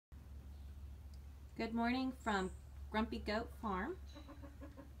Good morning from Grumpy Goat Farm,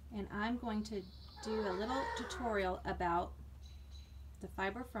 and I'm going to do a little tutorial about the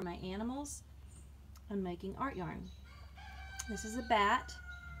fiber for my animals and making art yarn. This is a bat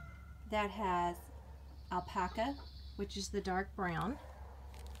that has alpaca, which is the dark brown,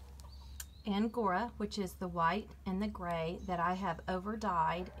 angora, which is the white and the gray that I have over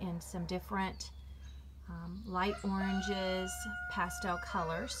dyed in some different light oranges, pastel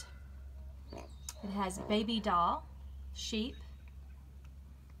colors. It has baby doll sheep,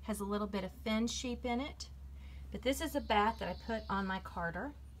 has a little bit of fin sheep in it, but this is a bat that I put on my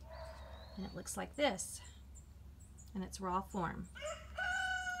carder, and it looks like this in its raw form.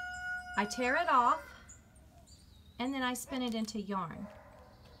 I tear it off and then I spin it into yarn.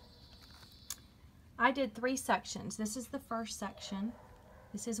 I did 3 sections. This is the first section.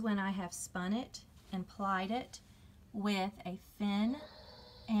 This is when I have spun it and plied it with a fin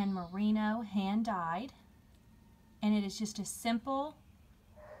and merino hand dyed, and it is just a simple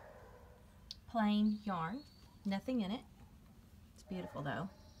plain yarn, nothing in it. It's beautiful though.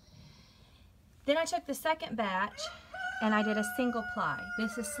 Then I took the second batch and I did a single ply.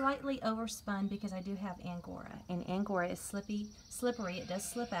 This is slightly overspun because I do have angora, and angora is slippery, it does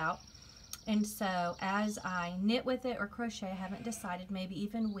slip out. And so as I knit with it or crochet, I haven't decided, maybe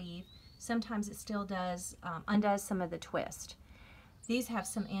even weave, sometimes it still does undoes some of the twist. These have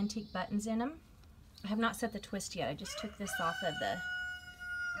some antique buttons in them. I have not set the twist yet. I just took this off of the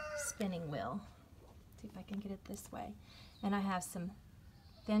spinning wheel. See if I can get it this way. And I have some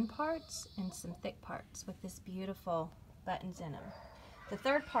thin parts and some thick parts with this beautiful buttons in them. The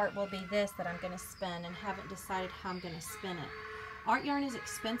third part will be this that I'm going to spin, and haven't decided how I'm going to spin it. Art yarn is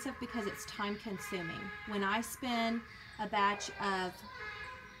expensive because it's time consuming. When I spin a batch of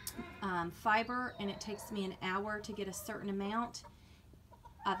fiber and it takes me an hour to get a certain amount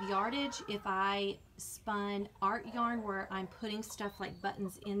of yardage, if I spun art yarn where I'm putting stuff like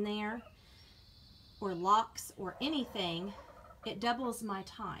buttons in there or locks or anything, it doubles my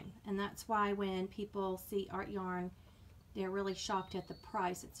time. And that's why when people see art yarn, they're really shocked at the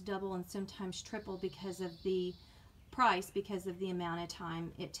price. It's double and sometimes triple because of the price, because of the amount of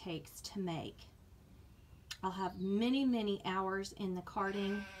time it takes to make. I'll have many hours in the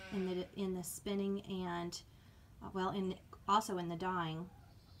carding, in the spinning, and also in the dyeing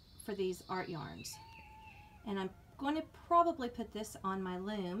for these art yarns. And I'm going to probably put this on my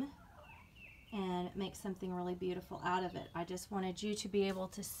loom and make something really beautiful out of it. I just wanted you to be able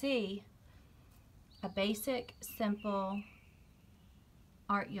to see a basic, simple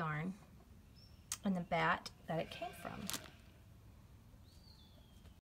art yarn and the bat that it came from.